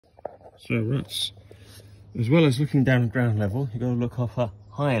So rats, as well as looking down at ground level, you've got to look off at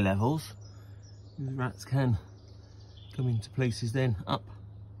higher levels. These rats can come into places then up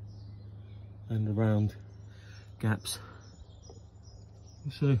and around gaps.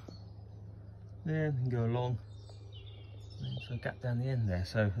 So there, they can go along. So a gap down the end there.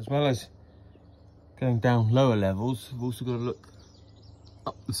 So as well as going down lower levels, we've also got to look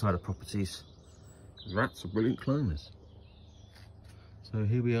up the side of properties. Rats are brilliant climbers. So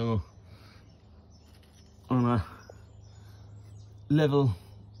here we are on a level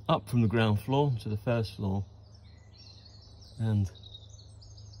up from the ground floor to the first floor, and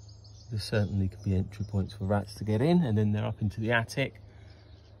there certainly could be entry points for rats to get in, and then they're up into the attic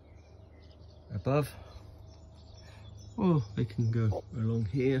above, or they can go along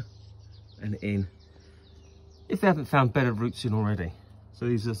here and in if they haven't found better routes in already. So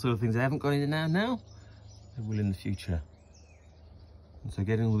these are the sort of things they haven't got in now, they will in the future. And so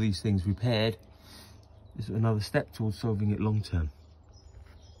getting all these things repaired is another step towards solving it long term.